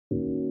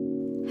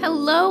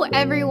Hello,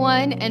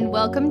 everyone, and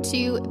welcome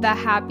to the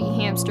Happy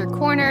Hamster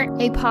Corner,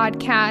 a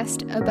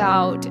podcast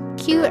about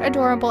cute,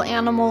 adorable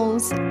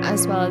animals,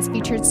 as well as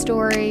featured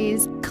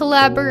stories,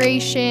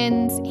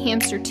 collaborations,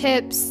 hamster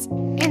tips,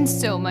 and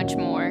so much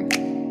more.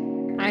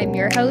 I'm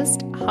your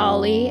host,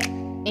 Holly,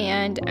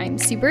 and I'm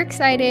super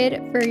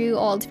excited for you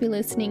all to be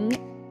listening.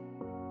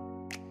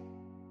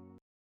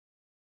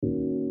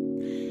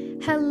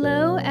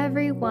 Hello,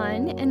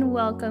 everyone, and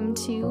welcome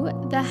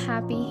to the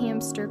Happy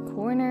Hamster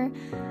Corner.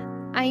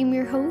 I'm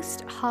your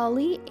host,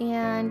 Holly,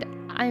 and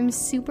I'm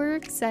super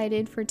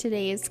excited for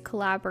today's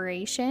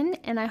collaboration,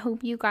 and I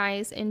hope you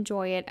guys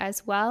enjoy it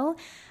as well.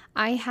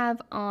 I have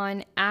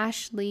on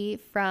Ashley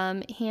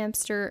from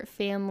Hamster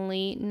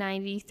Family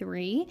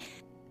 93,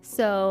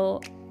 so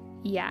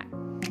yeah,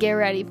 get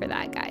ready for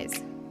that,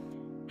 guys.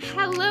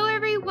 Hello,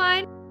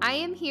 everyone. I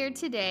am here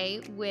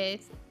today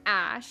with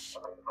Ash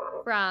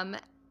from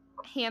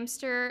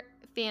Hamster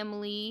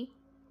Family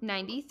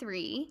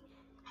 93.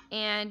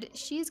 And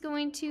she's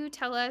going to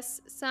tell us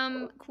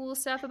some cool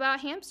stuff about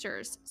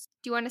hamsters.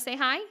 Do you want to say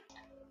hi?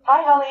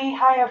 Hi, Holly.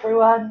 Hi,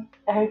 everyone.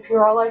 I hope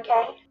you're all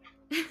okay.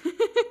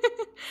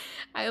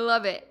 I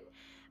love it.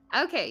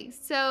 Okay,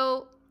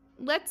 so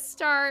let's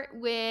start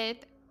with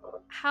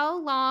how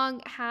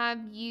long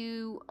have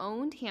you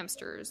owned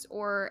hamsters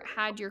or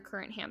had your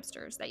current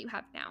hamsters that you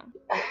have now?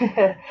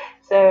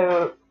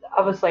 So,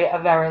 obviously, a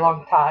very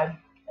long time.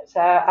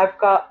 So, I've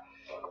got,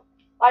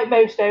 like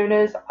most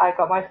owners, I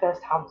got my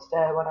first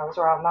hamster when I was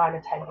around 9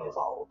 or 10 years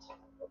old.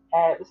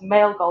 It was a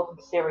male golden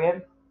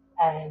Syrian,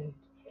 and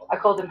I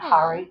called him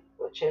Harry,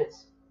 which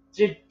is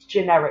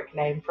generic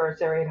name for a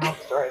Syrian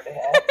hamster over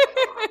here.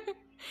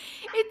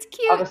 It's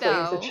cute, obviously,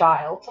 though. he's a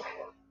child.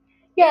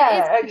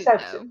 Yeah, cute,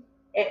 except though.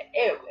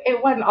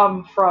 it went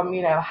on from,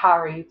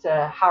 Harry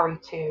to Harry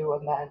 2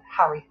 and then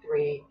Harry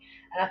 3.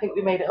 And I think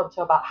we made it up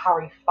to about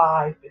Harry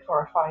 5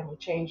 before I finally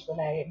changed the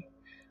name.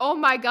 Oh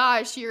my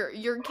gosh,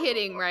 you're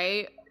kidding,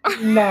 right?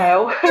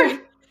 No.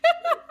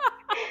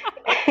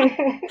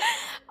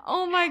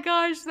 Oh my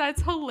gosh,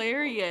 that's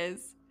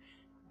hilarious.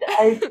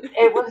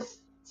 It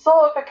was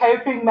sort of a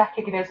coping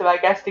mechanism, I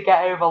guess, to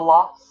get over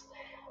loss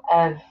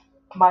of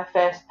my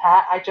first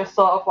pet. I just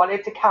sort of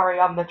wanted to carry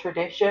on the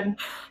tradition.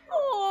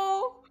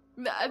 Oh,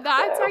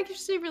 that's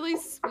actually really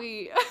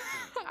sweet.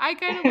 I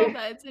kind of love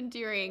that. It's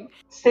endearing.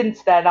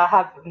 Since then, I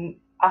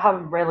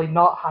haven't really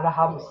not had a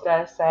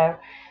hamster, so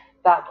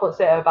that puts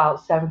it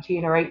about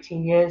 17 or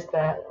 18 years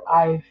that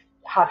I've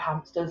had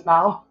hamsters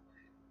now.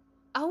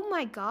 Oh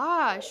my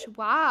gosh!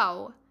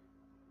 Wow.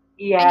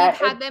 Yeah, And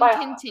you've had them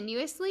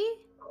continuously?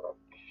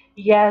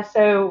 Yeah,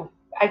 so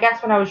I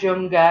guess when I was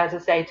younger, as I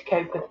say, to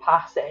cope with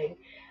passing,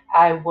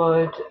 I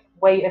would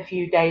wait a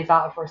few days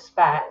out of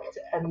respect,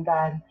 and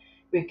then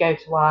we'd go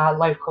to our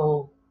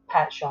local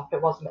pet shop.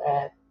 It wasn't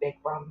a big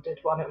branded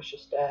one; it was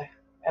just a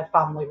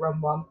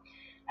family-run one,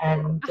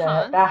 and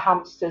their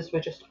hamsters were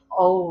just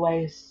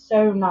always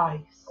so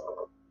nice.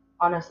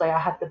 Honestly, I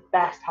had the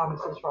best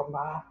hamsters from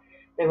there.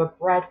 They were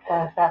bred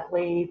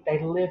perfectly.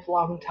 They lived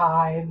long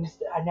times.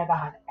 I never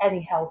had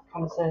any health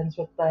concerns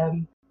with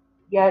them.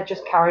 Yeah, it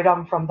just carried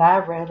on from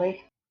there,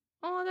 really.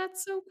 Oh,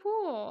 that's so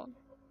cool.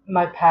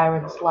 My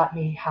parents let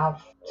me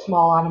have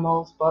small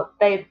animals, but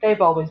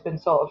they've always been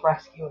sort of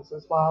rescuers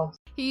as well.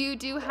 You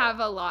do have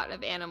a lot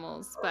of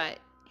animals, but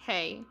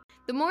hey,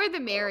 the more the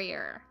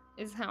merrier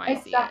is how I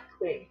see it.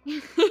 Exactly.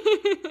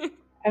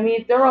 I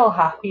mean, they're all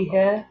happy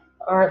here,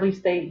 or at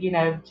least they,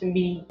 to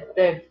me,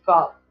 they've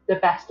got the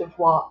best of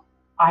what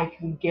I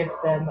can give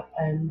them,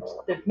 and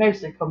they've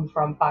mostly come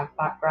from bad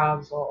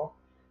backgrounds or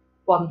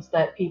ones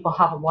that people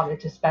haven't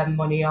wanted to spend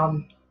money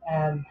on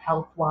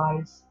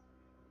health-wise.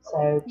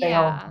 So they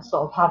all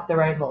sort of have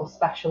their own little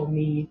special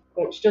need,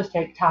 which does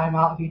take time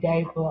out of your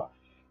day, but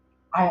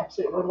I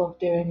absolutely love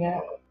doing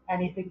it.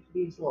 Anything for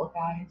these little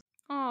guys.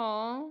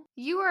 Aw,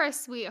 you are a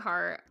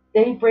sweetheart.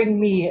 They bring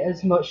me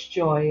as much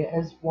joy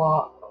as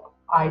what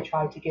I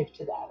try to give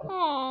to them.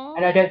 Aww.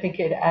 And I don't think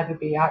it'd ever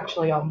be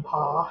actually on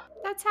par.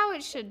 That's how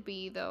it should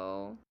be,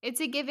 though.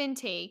 It's a give and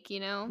take, you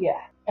know?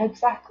 Yeah,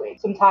 exactly.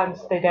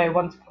 Sometimes they don't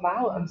want to come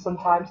out, and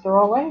sometimes they're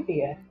all over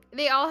you.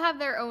 They all have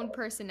their own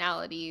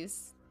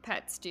personalities,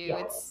 pets do.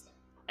 Yes. It's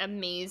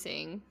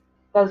amazing.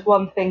 There's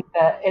one thing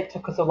that it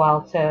took us a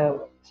while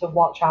to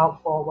watch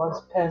out for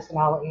was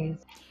personalities.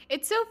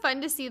 It's so fun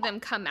to see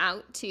them come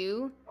out,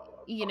 too.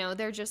 You know,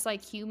 they're just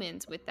like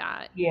humans with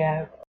that.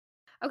 Yeah.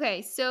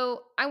 Okay,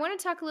 so I want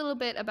to talk a little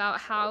bit about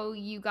how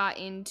you got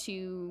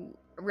into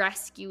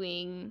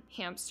rescuing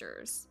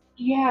hamsters.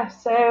 Yeah,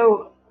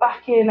 so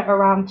back in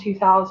around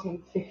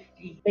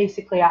 2050,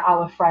 basically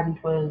our friend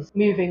was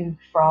moving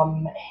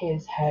from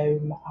his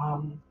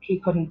home. He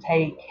couldn't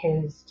take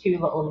his two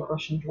little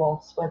Russian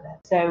dwarfs with him.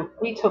 So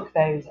we took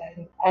those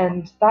in,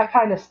 and that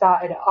kind of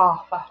started it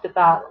off. After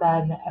that,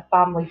 then a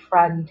family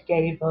friend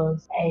gave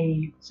us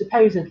a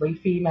supposedly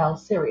female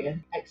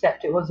Syrian,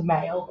 except it was a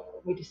male.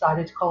 We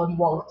decided to call him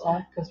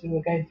Walter because we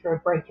were going through a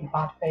Breaking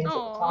Bad phase at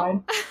the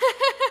time.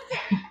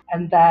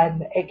 And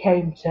then it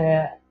came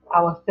to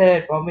our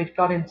third one, we'd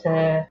gone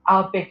into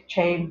our big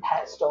chain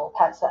pet store,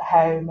 Pets at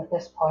Home at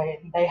this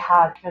point, and they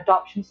had an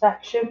adoption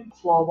section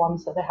for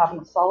ones that they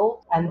haven't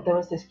sold. And there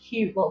was this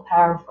cute little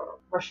pair of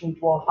Russian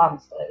dwarf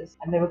hamsters,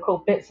 and they were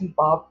called Bits and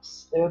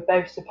Bobs. They were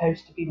both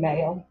supposed to be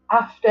male.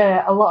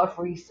 After a lot of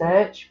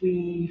research,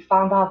 we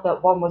found out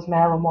that one was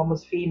male and one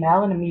was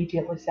female and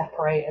immediately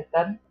separated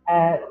them.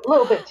 A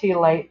little bit too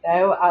late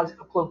though, as a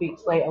couple of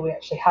weeks later we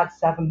actually had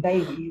 7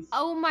 babies.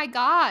 Oh my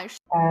gosh.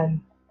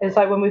 It's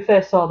like when we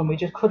first saw them, we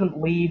just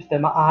couldn't leave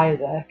them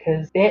either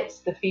because Bits,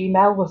 the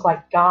female, was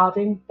like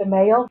guarding the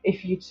male.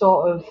 If you'd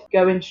sort of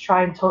go in to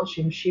try and touch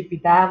him, she'd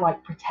be there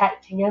like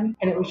protecting him.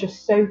 And it was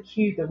just so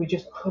cute that we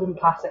just couldn't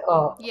pass it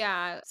up.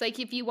 Yeah, it's like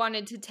if you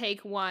wanted to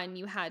take one,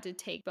 you had to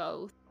take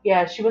both.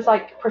 Yeah, she was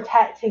like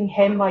protecting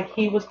him, like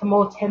he was the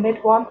more timid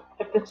one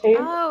of the two.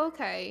 Oh,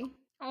 okay.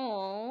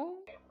 Oh.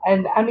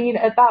 And I mean,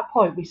 at that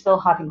point, we still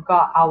hadn't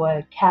got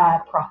our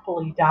care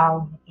properly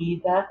down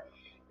either,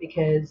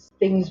 because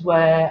things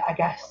were, I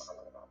guess,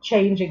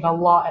 changing a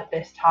lot at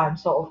this time,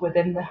 sort of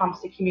within the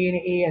hamster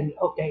community and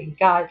updating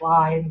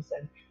guidelines,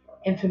 and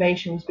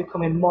information was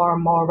becoming more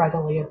and more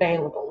readily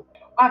available.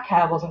 Our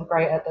care wasn't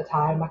great at the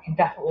time, I can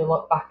definitely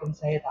look back and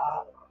say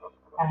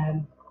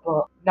that,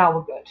 but now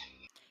we're good.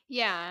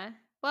 Yeah.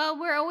 Well,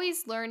 we're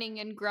always learning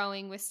and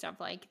growing with stuff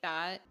like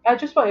that. I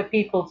just wanted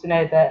people to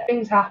know that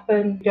things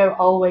happen, you don't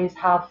always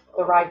have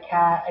the right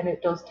care, and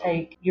it does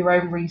take your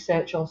own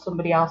research or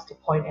somebody else to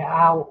point it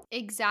out.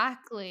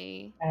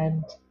 Exactly.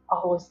 And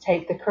always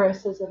take the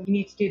criticism. You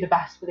need to do the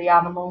best for the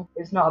animal.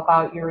 It's not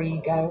about your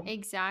ego.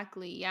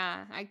 Exactly,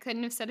 yeah. I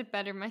couldn't have said it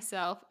better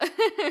myself.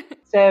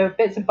 So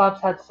Bits and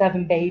Bobs had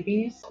 7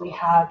 babies. We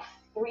had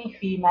 3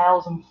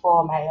 females and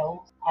 4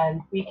 males,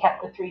 and we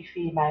kept the 3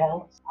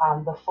 females,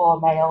 and the 4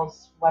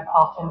 males went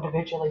off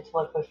individually to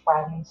live with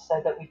friends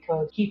so that we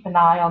could keep an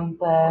eye on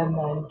them,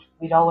 and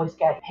we'd always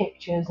get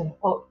pictures and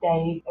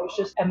updates. It was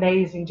just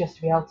amazing just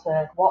to be able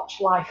to watch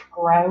life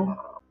grow.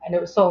 And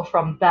it was sort of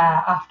from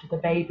there, after the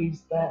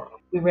babies, that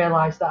we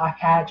realised that our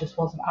care just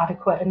wasn't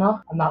adequate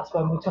enough. And that's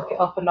when we took it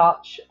up a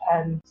notch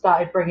and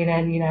started bringing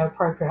in,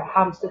 appropriate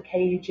hamster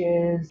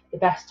cages, the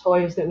best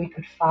toys that we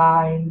could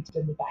find,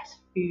 and the best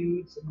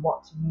foods, and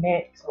what to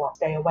mix, what to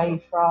stay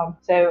away from.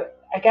 So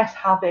I guess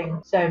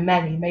having so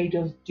many made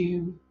us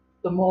do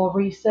the more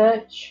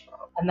research.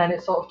 And then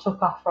it sort of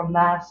took off from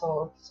there,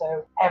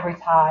 So every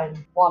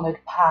time one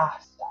had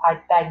passed,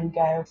 I'd then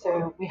go,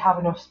 so we have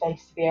enough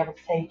space to be able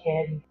to take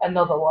in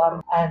another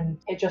one. And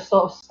it just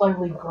sort of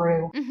slowly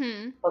grew.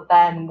 Mm-hmm. But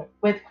then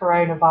with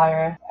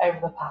coronavirus, over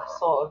the past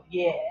sort of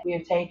year, we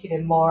have taken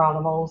in more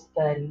animals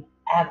than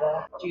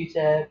ever due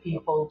to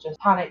people just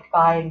panic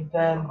buying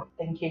them,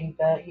 thinking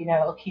that,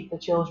 it'll keep the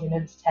children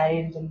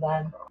entertained, and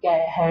then get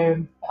it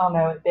home. Oh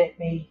no, it bit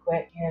me,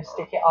 quick,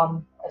 stick it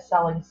on a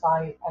selling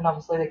site. And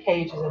obviously the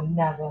cages are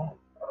never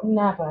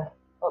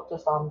up to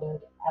standard,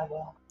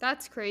 ever.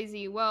 That's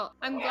crazy. Well,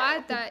 I'm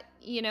glad that,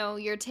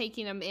 you're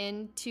taking them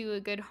into a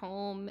good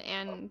home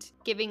and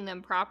giving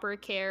them proper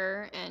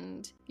care,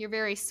 and you're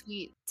very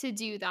sweet to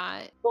do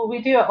that. Well,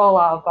 we do it all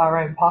out of our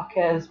own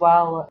pocket as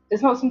well.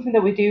 It's not something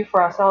that we do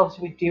for ourselves,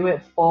 we do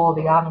it for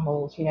the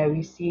animals.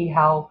 We see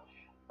how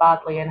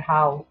badly and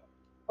how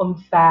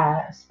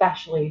unfair,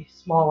 especially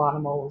small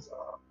animals,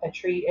 are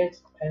treated,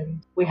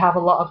 and we have a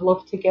lot of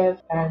love to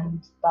give,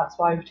 and that's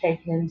why we've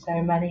taken in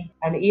so many.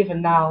 And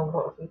even now,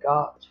 what have we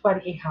got?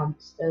 20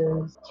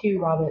 hamsters,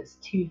 2 rabbits,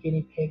 2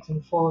 guinea pigs,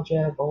 and 4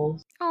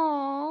 gerbils.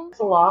 Aww. It's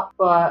a lot,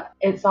 but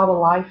it's our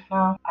life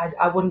now.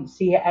 I wouldn't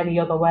see it any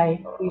other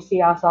way. We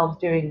see ourselves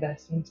doing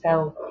this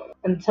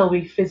until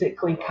we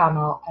physically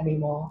cannot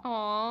anymore.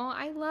 Aw,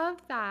 I love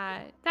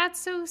that. That's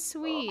so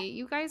sweet.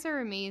 You guys are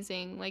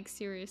amazing, like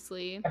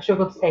seriously. I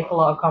struggle to take a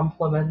lot of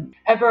compliment.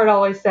 Everyone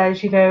always says,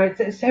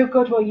 it's so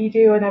good what you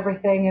do and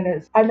everything,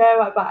 and I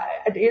know, but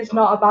it is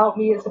not about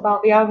me, it's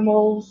about the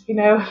animals,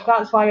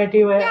 that's why I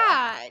do it.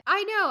 Yeah,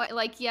 I know.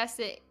 Like, yes,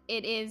 it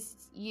is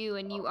you,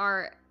 and you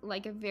are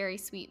like a very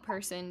sweet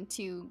person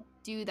to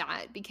do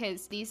that,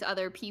 because these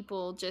other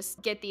people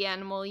just get the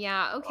animal.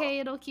 Yeah, okay,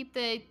 it'll keep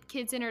the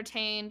kids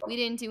entertained. We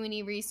didn't do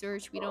any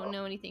research. We don't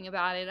know anything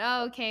about it.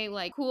 Oh, okay,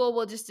 like, cool,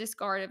 we'll just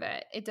discard of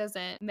it. It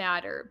doesn't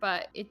matter,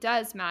 but it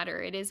does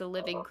matter. It is a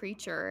living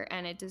creature,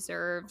 and it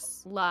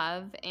deserves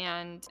love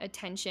and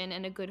attention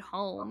and a good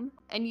home.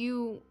 And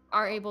you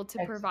are able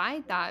to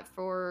provide that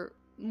for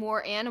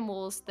more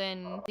animals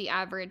than the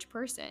average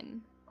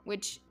person,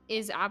 which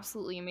is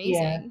absolutely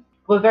amazing. Yeah.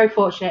 We're very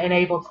fortunate and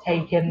able to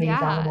take in these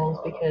animals,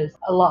 because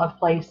a lot of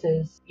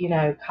places,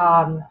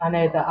 can't. I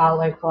know that our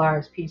local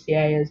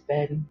RSPCA has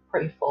been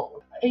pretty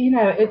full.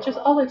 It just,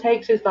 all it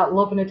takes is that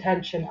love and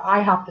attention.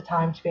 I have the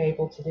time to be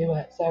able to do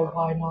it, so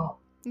why not?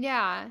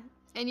 Yeah.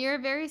 And you're a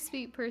very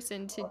sweet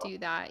person to do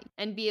that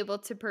and be able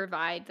to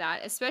provide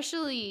that,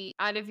 especially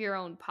out of your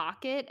own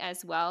pocket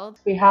as well.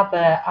 We have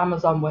an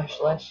Amazon wish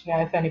list,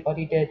 if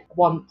anybody did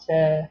want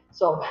to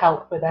sort of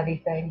help with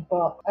anything.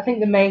 But I think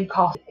the main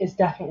cost is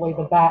definitely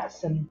the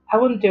vets, and I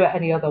wouldn't do it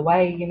any other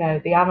way.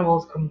 The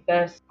animals come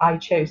first. I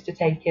chose to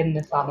take in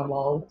this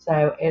animal,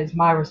 so it's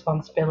my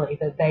responsibility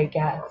that they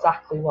get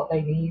exactly what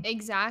they need.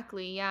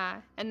 Exactly,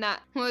 yeah. And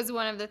that was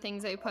one of the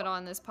things I put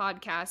on this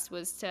podcast,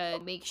 was to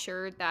make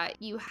sure that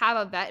you have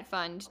a vet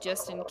fund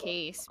just in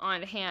case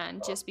on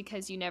hand, just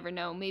because you never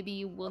know. Maybe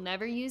you will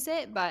never use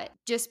it, but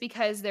just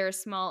because they're a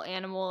small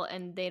animal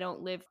and they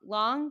don't live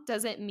long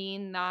doesn't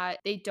mean that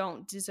they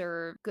don't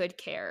deserve good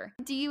care.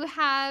 Do you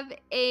have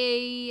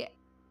a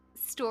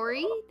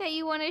story that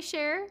you want to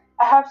share?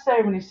 I have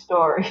so many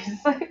stories.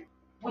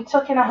 We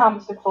took in a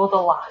hamster called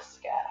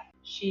Alaska.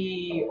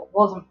 She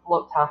wasn't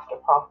looked after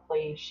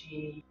properly.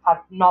 She had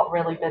not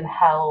really been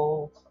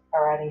held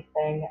or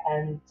anything,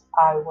 and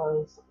I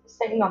was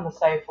sitting on the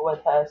sofa with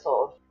her,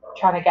 sort of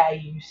trying to get her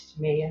used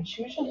to me, and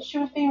she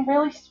was being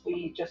really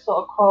sweet, just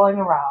sort of crawling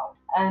around.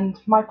 And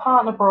my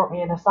partner brought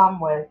me in a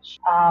sandwich,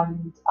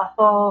 and I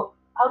thought,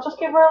 I'll just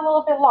give her a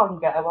little bit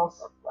longer.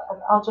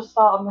 I'll just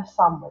start on this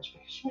sandwich,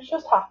 because she was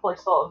just happily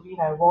sort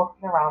of,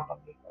 walking around on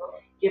me,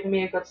 giving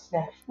me a good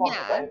sniff once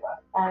it's over.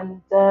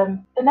 And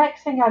the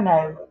next thing I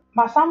know,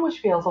 my sandwich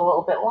feels a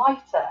little bit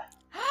lighter.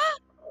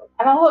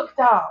 And I look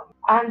down,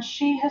 and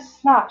she has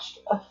snatched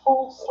a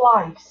full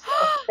slice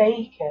of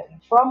bacon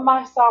from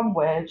my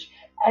sandwich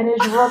and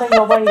is running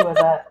away with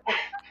it.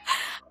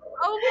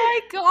 Oh my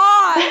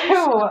gosh!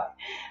 So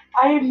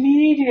I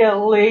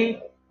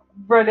immediately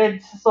run in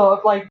to sort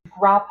of like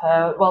grab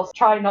her whilst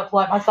trying not to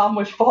let my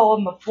sandwich fall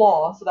on the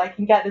floor so that I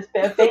can get this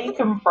bit of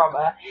bacon from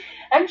her.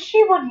 And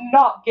she would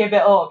not give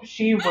it up.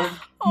 She was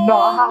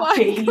not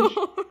happy.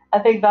 I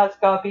think that's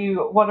got to be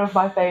one of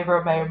my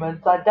favourite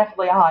moments. That's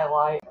definitely a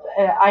highlight.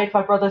 I had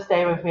my brother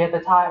stay with me at the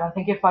time. I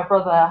think if my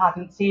brother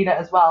hadn't seen it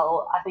as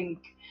well, I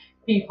think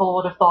people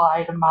would have thought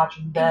I'd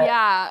imagined it.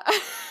 Yeah.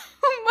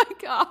 Oh my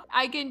god.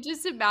 I can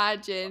just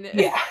imagine.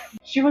 Yeah.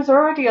 She was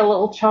already a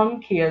little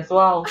chunky as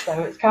well,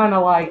 so it's kind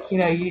of like,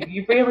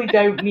 you really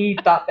don't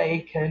need that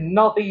bacon.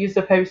 Not that you're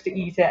supposed to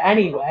eat it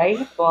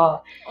anyway,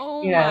 but,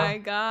 Oh my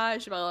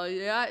gosh. Well,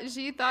 yeah,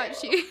 she thought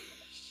she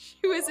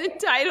was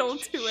entitled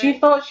to it. She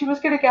thought she was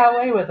going to get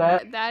away with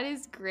it. That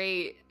is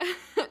great.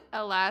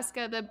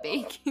 Alaska, the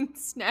bacon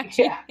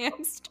snatching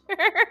hamster.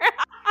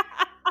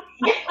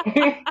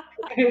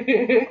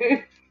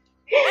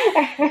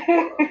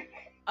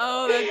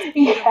 Oh, that's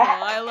beautiful. Yeah.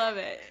 I love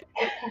it.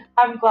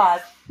 I'm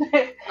glad.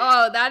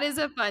 Oh, that is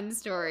a fun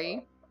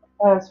story.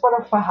 It's one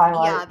of my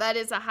highlights. Yeah, that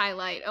is a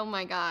highlight. Oh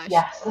my gosh.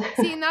 Yes.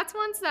 See, and that's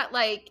ones that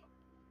like...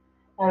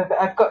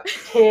 I've got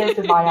tears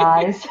in my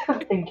eyes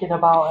thinking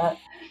about it.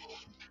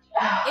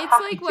 It's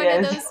like one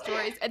of those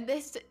stories, and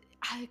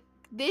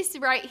this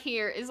right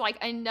here is like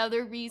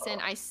another reason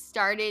I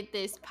started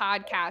this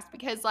podcast,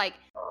 because like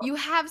you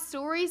have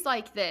stories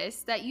like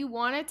this that you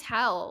want to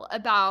tell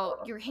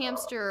about your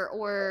hamster,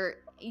 or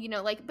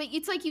but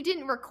it's like you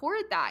didn't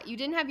record that. You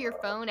didn't have your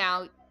phone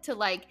out to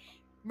like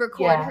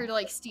record her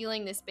like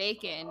stealing this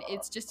bacon.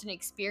 It's just an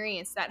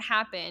experience that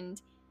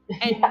happened,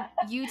 and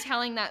you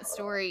telling that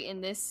story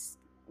in this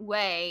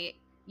way,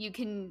 you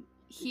can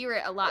hear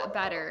it a lot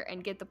better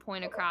and get the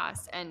point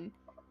across. And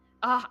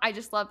I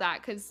just love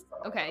that, because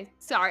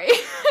sorry.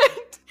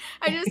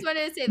 I just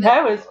wanted to say that.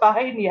 No, it's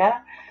fine.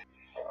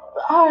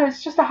 Oh,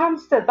 it's just a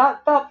hamster.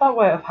 That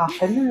won't have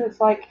happened. And it's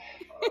like,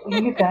 are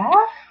you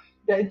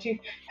there?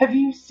 Have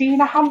you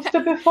seen a hamster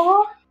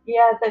before?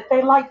 Yeah,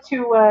 they like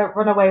to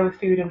run away with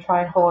food and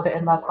try and hoard it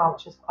in their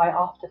pouches quite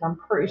often. I'm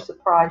pretty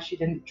surprised she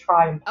didn't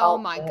try and pouch Oh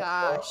my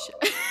gosh.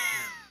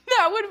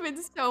 That would have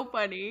been so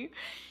funny.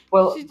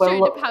 She tried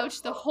to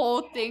pouch the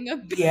whole thing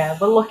of bacon. Yeah,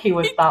 we're lucky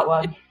with that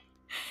one.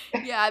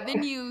 Yeah,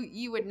 then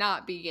you would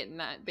not be getting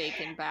that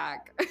bacon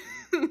back.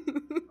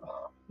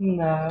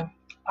 No.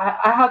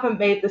 I haven't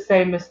made the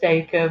same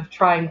mistake of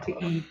trying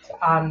to eat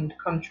and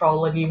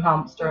control a new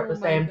hamster at the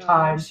same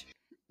time.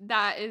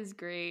 That is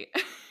great.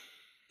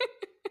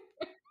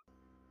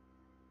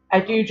 I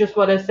do just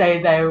want to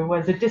say, though,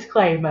 as a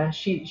disclaimer,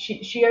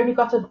 she only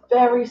got a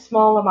very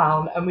small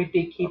amount, and we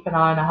did keep an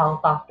eye on her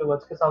health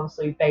afterwards, because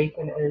obviously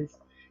bacon is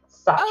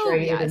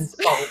saturated in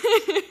salt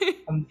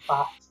and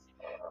fat.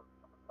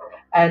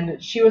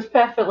 And she was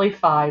perfectly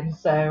fine,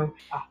 so...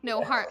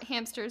 No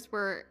hamsters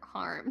were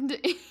harmed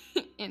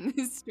in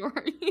this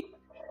story.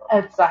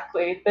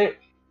 Exactly.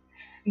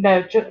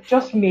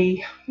 Just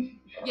me.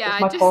 Yeah,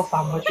 my poor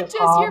sandwich was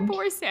harmed. Your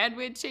poor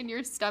sandwich in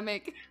your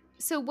stomach.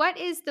 So what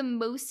is the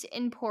most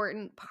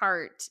important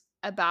part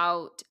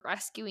about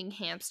rescuing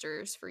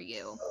hamsters for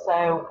you?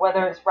 So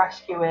whether it's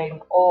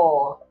rescuing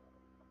or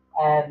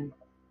owning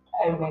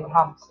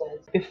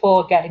hamsters,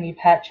 before getting your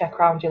pet, check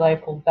around your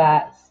local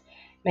vets.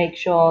 Make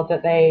sure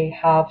that they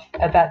have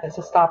a vet that's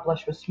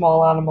established with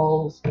small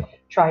animals.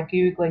 Try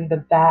Googling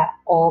the vet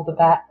or the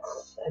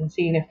vets and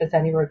seeing if there's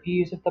any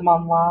reviews of them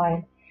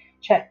online.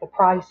 Check the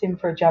pricing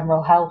for a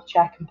general health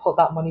check and put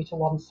that money to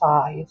one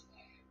side.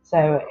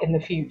 So in the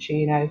future,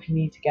 if you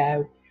need to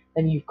go,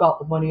 then you've got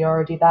the money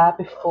already there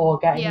before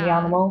getting the Yeah.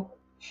 animal.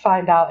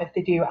 Find out if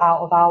they do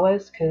out of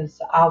hours,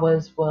 because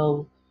ours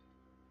will,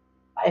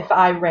 if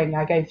I ring,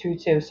 I go through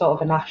to sort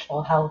of a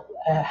national health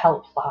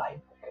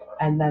helpline,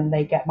 and then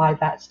they get my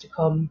vets to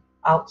come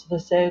out to the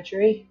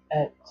surgery.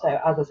 So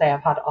as I say,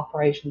 I've had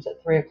operations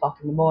at 3 o'clock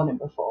in the morning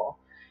before,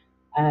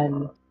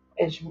 and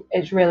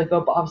it's really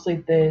good. But obviously,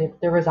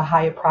 there is a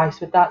higher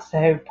price with that,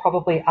 so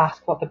probably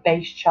ask what the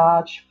base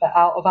charge for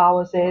out of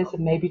hours is,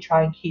 and maybe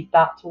try and keep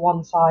that to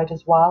one side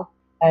as well.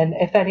 And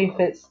if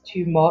it's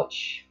too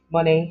much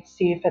money,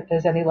 see if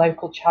there's any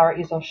local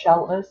charities or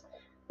shelters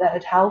that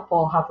would help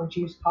or have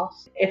reduced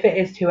costs. If it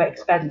is too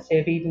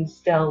expensive, even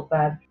still,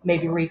 then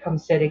maybe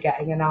reconsider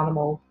getting an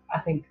animal. I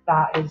think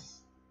that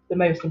is the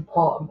most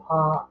important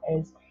part,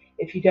 is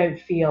if you don't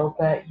feel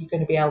that you're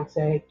going to be able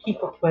to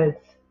keep up with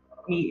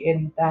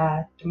meeting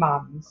their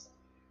demands,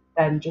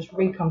 then just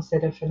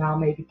reconsider for now,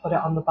 maybe put it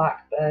on the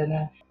back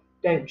burner.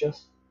 Don't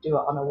just do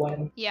it on a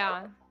whim.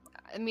 Yeah.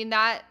 I mean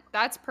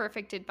that's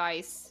perfect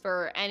advice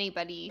for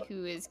anybody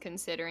who is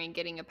considering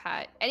getting a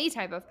pet, any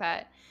type of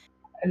pet.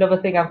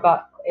 Another thing I've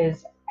got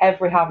is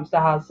every hamster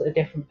has a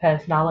different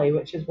personality,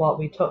 which is what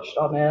we touched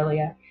on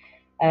earlier.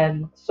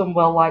 Some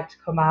will like to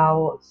come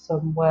out,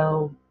 some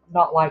will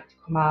not like to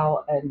come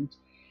out, and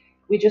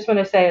we just want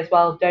to say as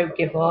well, don't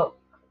give up.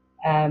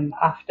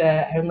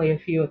 After only a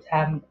few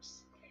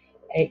attempts,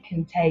 it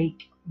can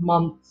take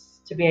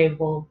months to be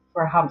able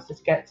for a hamster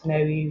to get to know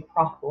you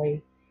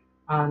properly,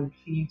 and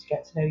for you to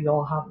get to know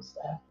your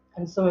hamster.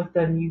 And some of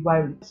them you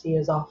won't see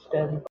as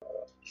often.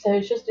 So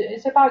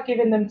it's about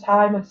giving them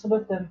time, and some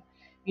of them,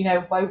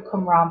 won't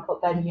come round,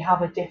 but then you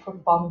have a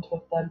different bond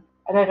with them.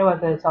 I don't know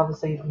whether it's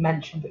obviously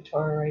mentioned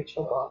Victoria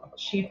Rachel, but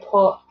she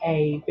put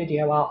a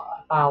video out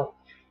about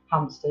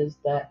hamsters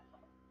that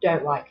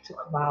don't like to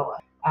come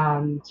out,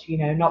 and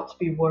not to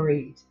be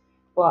worried.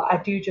 But I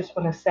do just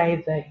want to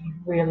say that you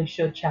really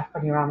should check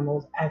on your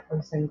animals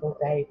every single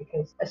day,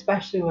 because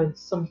especially with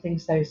something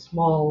so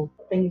small,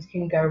 things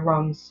can go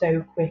wrong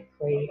so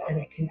quickly and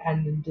it can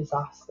end in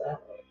disaster.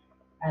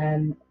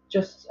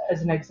 Just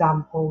as an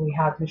example, we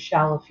had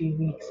Michelle a few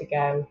weeks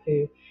ago,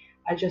 who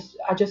I just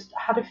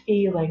had a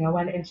feeling. I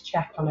went in to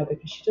check on her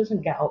because she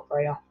doesn't get up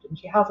very often.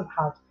 She hasn't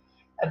had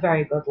a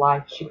very good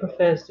life. She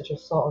prefers to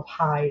just sort of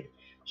hide.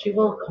 She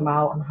will come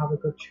out and have a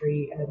good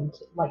treat and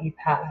let you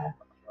pet her,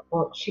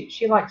 but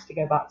she likes to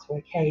go back to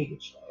her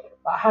cage.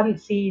 But I hadn't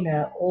seen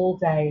her all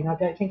day, and I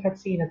don't think I'd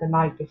seen her the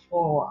night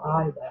before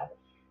either.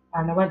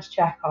 And I went to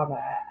check on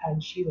her,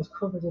 and she was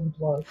covered in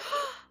blood.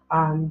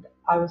 And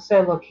I was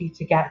so lucky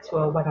to get to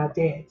her when I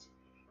did,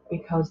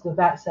 because the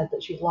vet said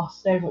that she'd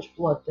lost so much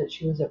blood that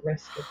she was at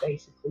risk of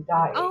basically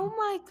dying. Oh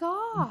my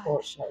gosh.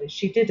 Unfortunately,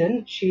 she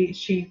didn't.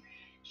 She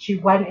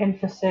went in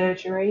for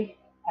surgery,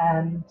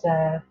 and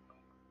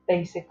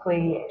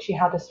basically she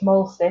had a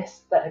small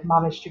cyst that had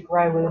managed to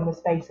grow within the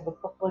space of a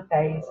couple of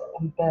days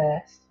and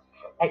burst.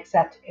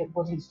 Except it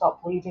wouldn't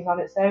stop bleeding on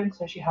its own,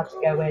 so she had to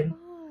Oh go my in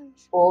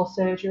gosh. for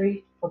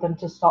surgery for them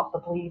to stop the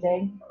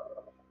bleeding.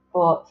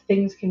 But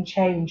things can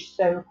change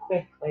so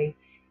quickly.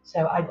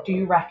 So I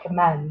do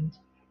recommend,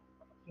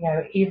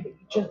 even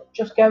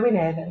just going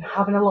in and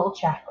having a little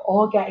check,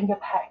 or getting a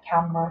pet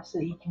camera so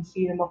that you can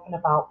see them up and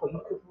about. But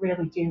you could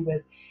really do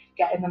with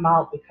getting them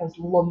out, because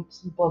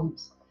lumps and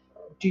bumps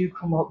do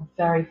come up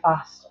very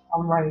fast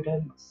on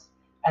rodents.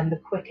 And the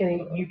quicker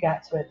you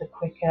get to it, the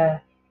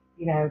quicker,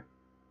 you know,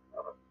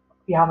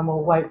 the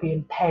animal won't be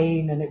in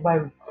pain, and it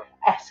won't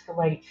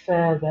escalate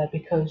further,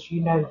 because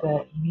you know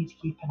that you need to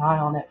keep an eye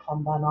on it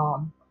from then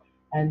on,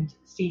 and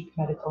seek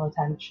medical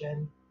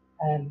attention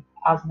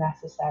as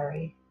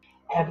necessary.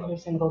 Every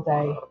single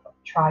day,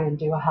 try and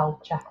do a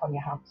health check on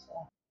your hamster.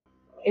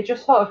 It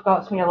just sort of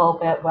got to me a little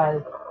bit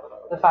with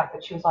the fact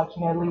that she was like,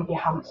 leave your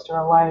hamster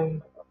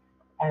alone.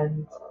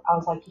 And I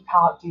was like, you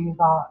can't do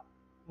that.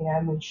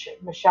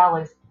 Michelle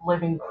is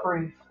living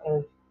proof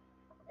of,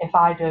 if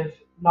I'd have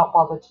not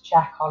bothered to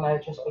check on her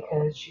just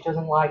because she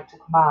doesn't like to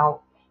come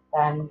out,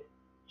 then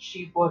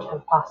she would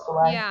have passed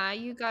away. Yeah,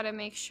 you got to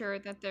make sure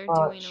that they're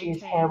But doing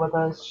she's here okay. with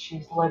us.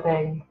 She's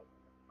living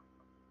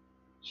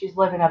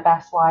her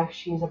best life.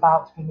 She's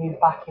about to be moved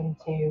back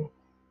into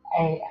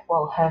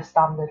her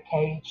standard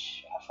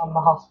cage from the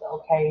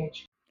hospital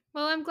cage.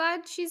 Well, I'm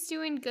glad she's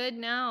doing good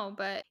now,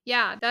 but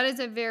yeah, that is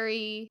a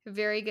very,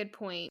 very good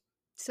point.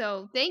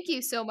 So, thank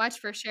you so much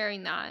for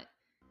sharing that.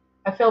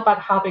 I feel bad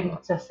having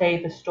to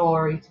say the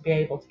story to be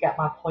able to get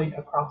my point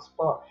across,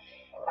 but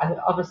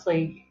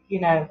obviously,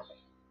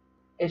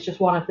 it's just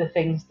one of the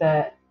things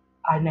that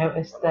I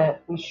noticed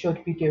that we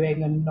should be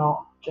doing, and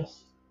not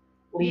just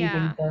leaving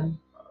Yeah. them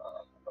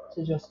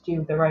to just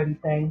do their own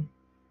thing,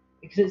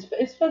 because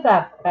it's for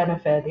their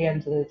benefit at the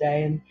end of the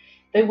day, and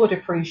they would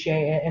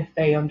appreciate it if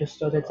they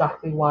understood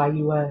exactly why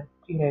you were,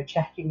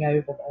 checking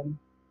over them.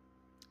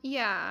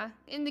 Yeah,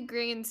 in the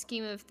grand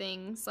scheme of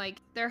things,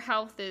 like their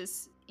health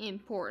is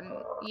important,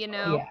 you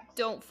know? Yes.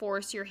 Don't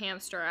force your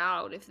hamster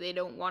out if they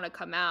don't want to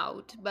come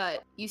out,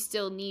 but you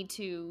still need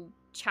to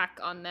check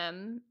on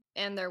them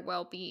and their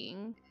well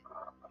being.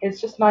 it's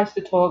just nice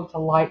to talk to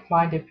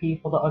like-minded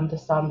people that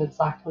understand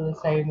exactly the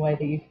same way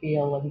that you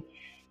feel, and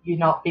you're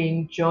not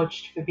being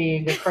judged for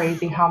being a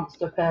crazy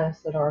hamster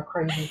person or a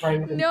crazy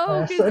rodent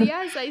No, because person.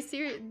 yes,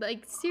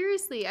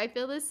 seriously, I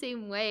feel the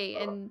same way,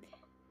 and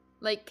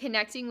like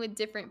connecting with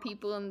different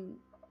people in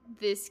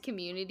this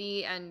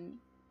community and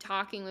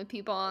talking with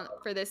people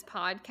for this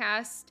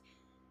podcast,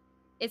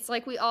 it's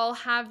like we all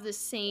have the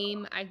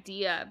same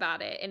idea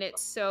about it, and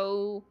it's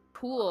so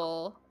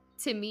cool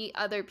to meet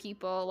other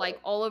people like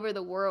all over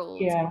the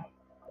world Yeah.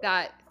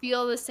 that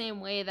feel the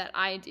same way that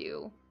I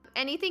do.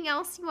 Anything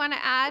else you want to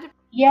add?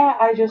 Yeah,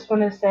 I just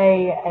want to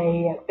say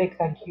a big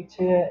thank you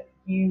to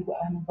you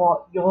and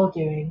what you're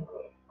doing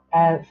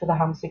for the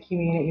hamster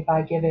community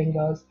by giving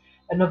us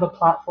another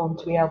platform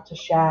to be able to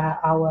share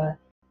our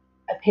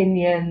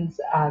opinions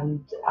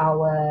and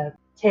our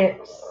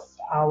tips,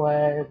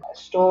 our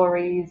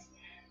stories,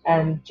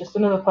 and just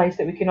another place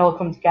that we can all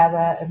come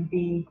together and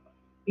be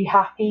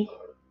happy.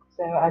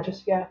 So I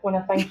just want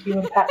to thank you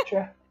and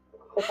Petra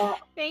for that.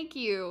 Thank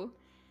you.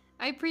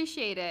 I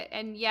appreciate it.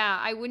 And yeah,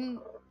 I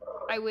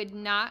would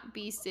not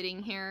be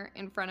sitting here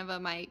in front of a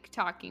mic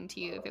talking to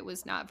you if it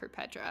was not for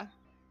Petra.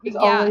 It's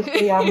Yeah. always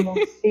the animals.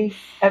 See,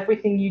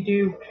 everything you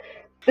do,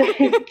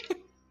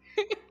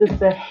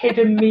 there's a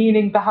hidden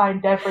meaning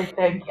behind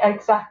everything.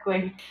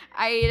 Exactly.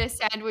 I ate a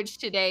sandwich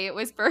today. It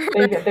was for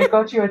her. They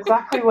got you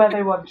exactly where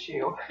they want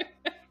you.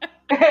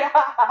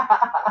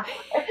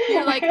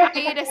 You're like, I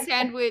ate a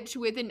sandwich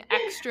with an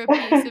extra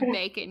piece of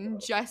bacon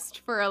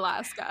just for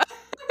Alaska.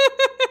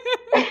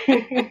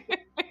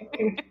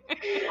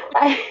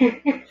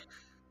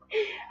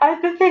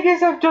 The thing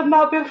is, I've done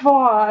that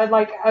before.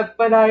 Like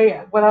when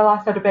I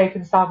last had a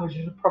bacon sandwich,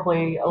 which was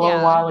probably a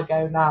little while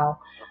ago now.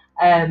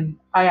 I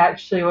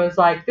actually was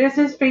like, "This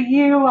is for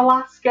you,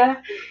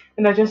 Alaska,"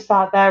 and I just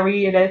sat there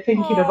eating it,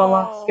 thinking of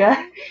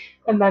Alaska,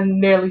 and then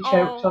nearly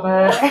choked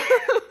on it.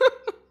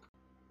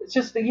 It's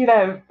just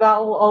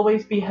that'll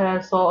always be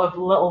her sort of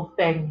little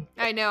thing.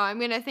 I know. I'm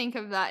gonna think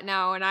of that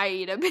now when I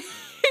eat a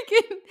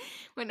bacon.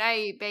 When I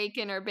eat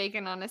bacon or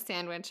bacon on a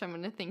sandwich, I'm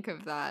gonna think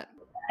of that.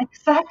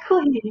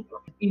 Exactly.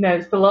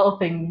 It's the little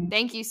thing.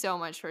 Thank you so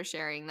much for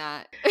sharing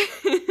that.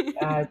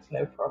 It's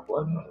no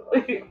problem.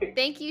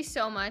 Thank you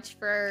so much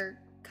for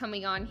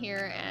coming on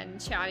here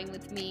and chatting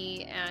with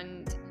me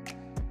and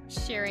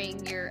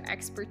sharing your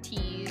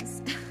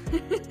expertise.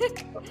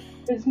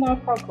 It's no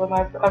problem.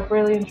 I've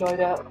really enjoyed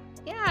it.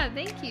 Yeah,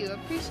 thank you.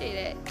 Appreciate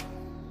it.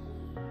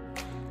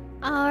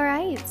 All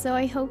right, so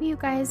I hope you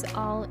guys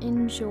all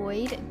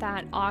enjoyed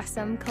that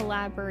awesome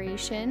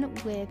collaboration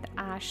with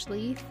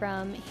Ashley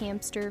from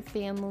Hamster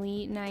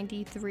Family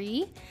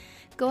 93.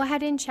 Go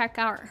ahead and check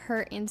out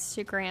her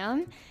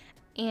Instagram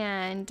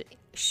and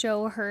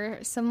show her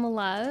some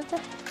love.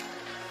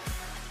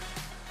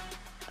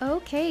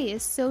 Okay,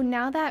 so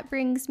now that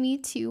brings me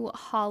to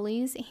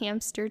Holly's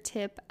hamster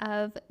tip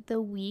of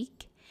the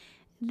week.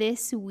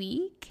 This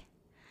week,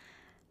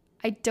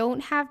 I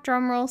don't have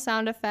drumroll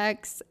sound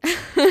effects,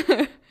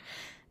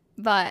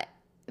 but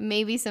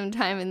maybe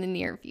sometime in the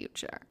near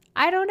future.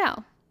 I don't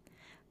know.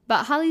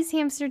 But Holly's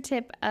hamster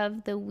tip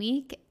of the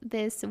week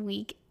this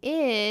week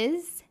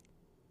is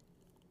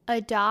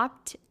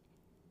adopt,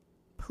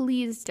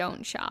 please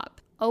don't shop.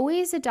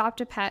 Always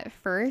adopt a pet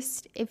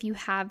first if you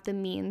have the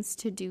means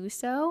to do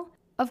so.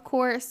 Of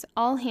course,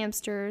 all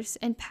hamsters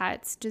and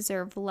pets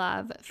deserve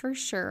love for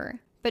sure,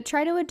 but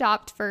try to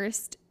adopt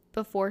first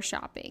before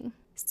shopping.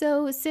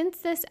 So since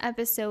this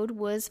episode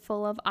was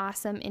full of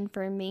awesome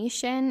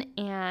information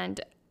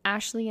and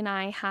Ashley and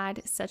I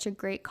had such a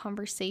great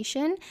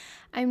conversation,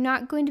 I'm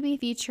not going to be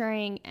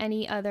featuring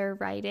any other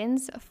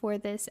write-ins for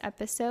this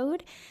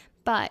episode,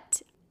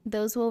 but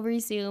those will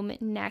resume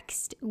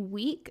next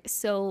week,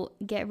 so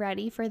get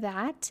ready for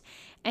that.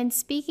 And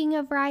speaking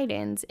of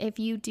write-ins, if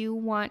you do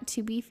want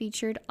to be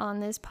featured on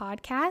this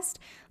podcast,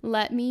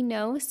 let me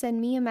know.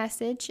 Send me a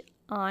message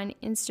on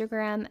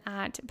Instagram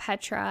at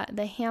Petra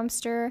the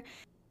Hamster.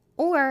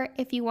 Or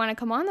if you want to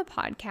come on the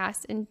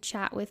podcast and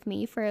chat with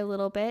me for a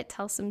little bit,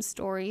 tell some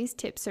stories,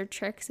 tips, or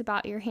tricks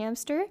about your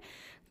hamster,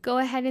 go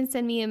ahead and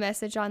send me a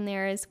message on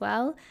there as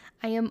well.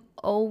 I am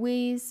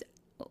always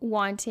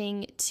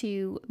wanting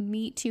to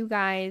meet you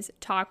guys,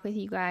 talk with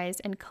you guys,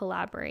 and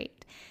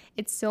collaborate.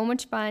 It's so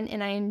much fun,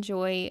 and I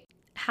enjoy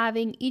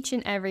having each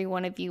and every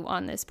one of you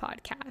on this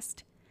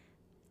podcast.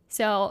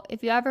 So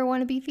if you ever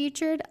want to be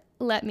featured,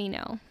 let me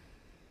know.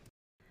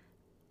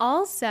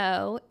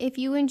 Also, if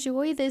you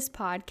enjoy this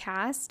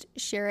podcast,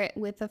 share it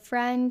with a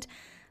friend,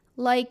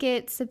 like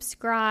it,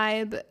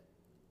 subscribe,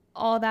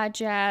 all that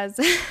jazz.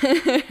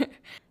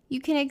 You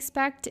can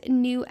expect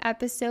new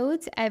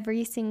episodes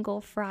every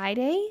single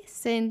Friday,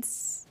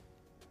 since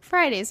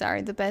Fridays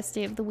are the best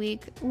day of the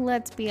week.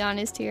 Let's be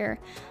honest here.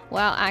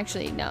 Well,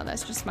 actually, no,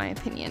 that's just my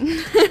opinion.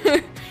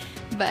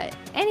 But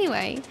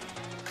anyway,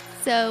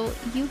 so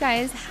you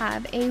guys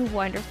have a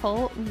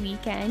wonderful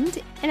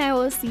weekend, and I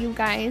will see you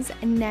guys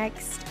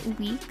next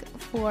week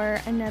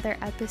for another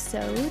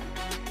episode.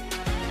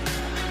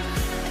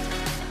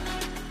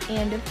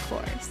 And of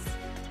course,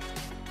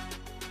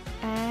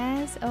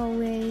 as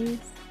always,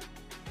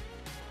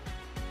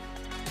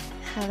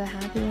 Have a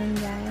happy one,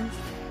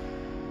 guys.